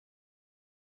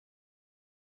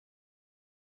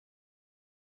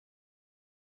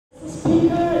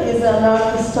an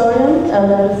art historian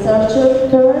and a researcher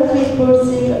currently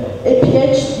pursuing a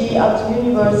PhD at the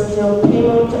University of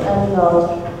Plymouth and North.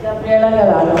 Gabriela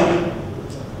Galati.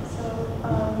 So,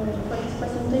 for this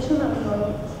presentation,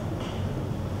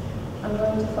 I'm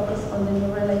going to focus on the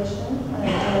new relation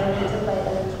generated by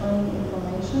electronic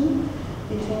information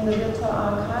between the virtual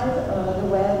archive, the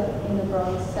web in a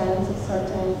broad sense,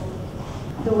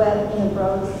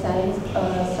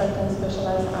 certain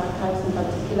specialized archives in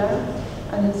particular,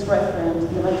 and its referent,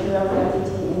 the material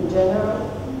reality in general,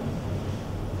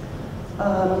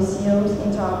 museums,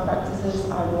 inter-art practices,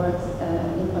 artworks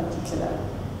in particular.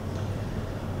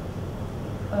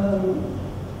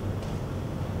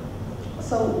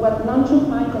 So what Nanjun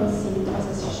Pai conceived as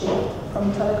a shift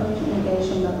from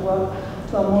telecommunication network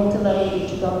to a multi-level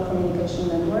digital communication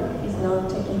network is now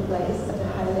taking place at a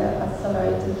highly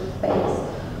accelerated pace,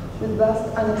 with vast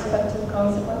unexpected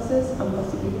consequences and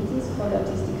possibilities for the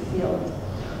artistic field.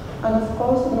 And of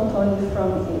course, not only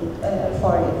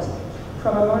for it.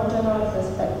 From a more general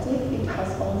perspective, it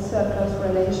has also a close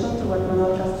relation to what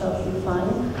Manuel Castells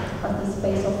defined as the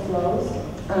space of flows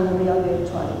and real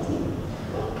virtuality.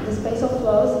 The space of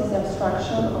flows is the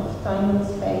abstraction of time and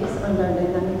space and their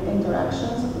dynamic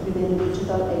interactions within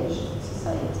digital age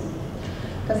society.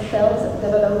 Castells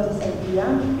developed this idea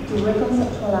to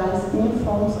reconceptualize new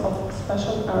forms of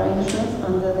spatial arrangements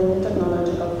under the new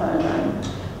technological paradigm,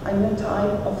 a new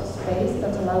type of space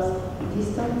that allows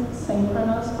distant,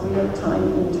 synchronous,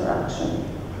 real-time interaction.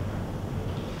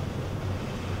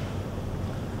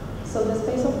 So the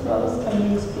space of flows can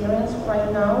be experienced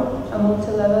right now, a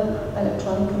multi-level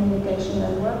electronic communication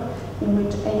network in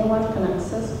which anyone can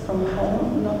access from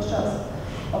home, not just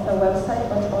of a website,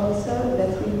 but also the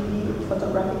 3D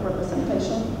photographic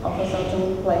representation of a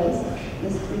certain place, the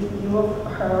street view of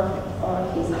her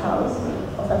or his house,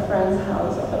 of a friend's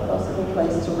house, of a possible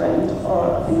place to rent, or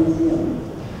of a museum.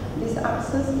 This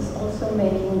access is also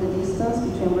making the distance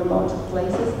between remote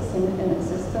places seem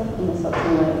inexistent in a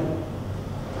certain way.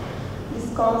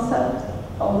 This concept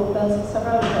opens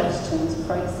several questions.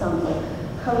 For example,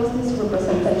 how is this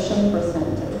representation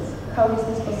presented? How is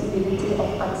this possibility of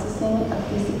accessing a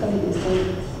physically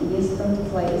distant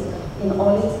place in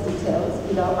all its details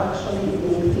without actually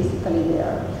being physically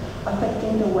there,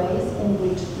 affecting the ways in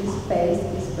which this space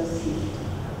is perceived?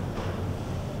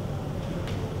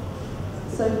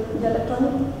 So the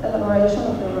electronic elaboration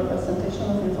of the representation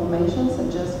of information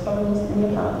suggests following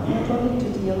new path, not only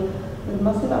to deal with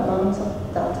massive amounts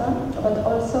of data, but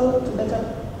also to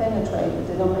better penetrate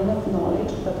the domain of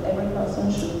knowledge that every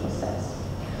person should possess.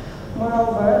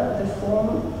 Moreover, the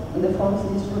forms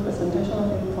this representation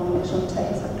of information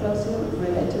takes are closely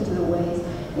related to the ways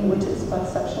in which its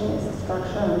perception is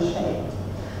structured and shaped.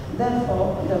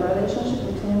 Therefore, the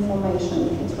relationship between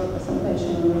information, its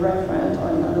representation, and the referent,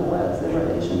 or in other words, the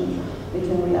relation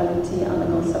between reality and the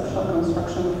conceptual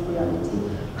construction of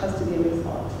reality, has to be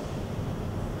rethought.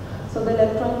 So the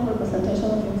electronic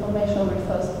representation of information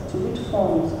refers to which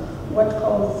forms what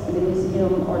codes the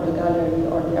museum or the gallery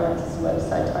or the artist's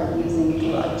website are using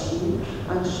to achieve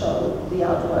and show the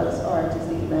artworks or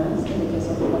artistic events, in the case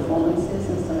of performances,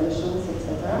 installations,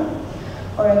 etc.,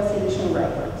 or exhibition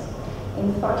records.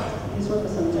 In fact, this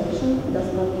representation does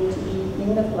not need to be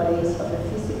in the place of a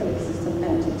physically existent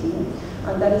entity,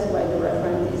 and that is why the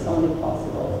referent is only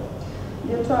possible.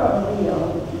 Virtual or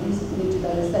real, this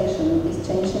digitalization is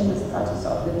changing the status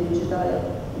of the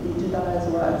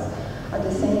digitalized works at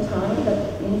the same time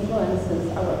that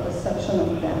influences our perception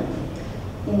of them.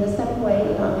 In the same way,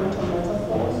 language or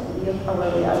metaphors build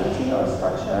our reality or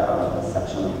structure our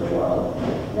perception of the world,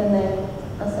 then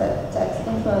as a text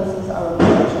influences our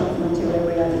perception of material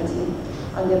reality,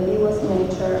 and the ambiguous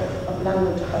nature of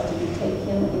language has to be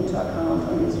taken into account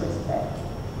in this respect.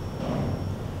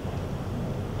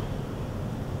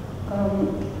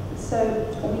 So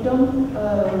we don't,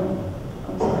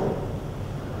 I'm sorry.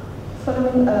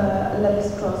 Following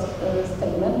Levi-Strauss'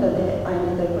 statement that the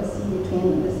inadequacy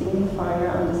between the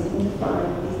signifier and the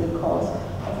signified is the cause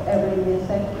of every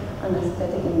mythic and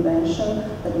aesthetic invention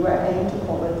that we are aiming to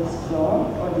cover this flaw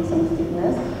or this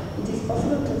unfitness, it is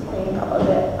possible to think about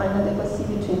the inadequacy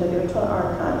between the virtual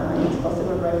archive and its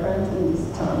possible reference in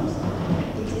these terms.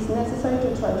 It is necessary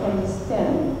to try to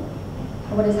understand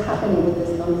what is happening with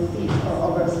this non-fit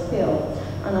or overspill,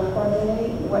 and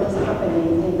accordingly what is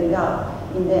happening in the gap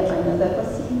in the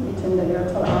inadequacy between the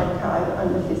virtual archive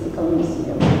and the physical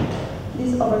museum.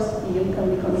 This overspill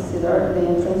can be considered the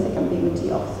intrinsic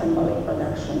ambiguity of symbolic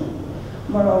production.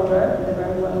 Moreover, the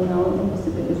very well-known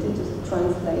impossibility to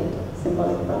translate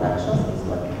symbolic productions is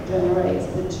what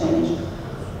generates the change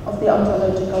of the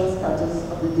ontological status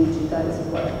of the digitized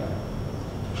work.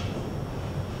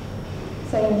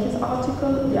 saying in his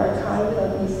article, "The Archive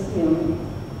without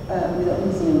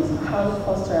museums, how to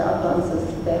foster advances,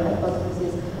 the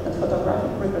hypothesis that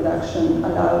photographic reproduction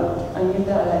allowed a new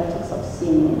dialectics of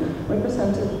seeing,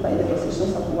 represented by the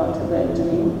positions of Walter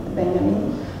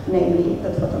Benjamin, namely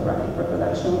that photographic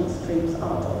reproduction strips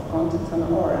out of content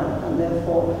and aura, and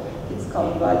therefore its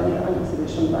cult value and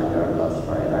exhibition value are lost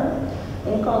forever."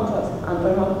 In contrast,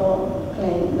 Andre Malraux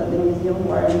claimed that the museum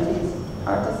guarantees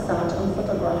art as such and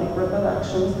photographic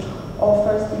reproductions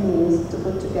offers the means to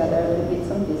put together the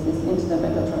bits and pieces into the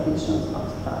meta-traditions of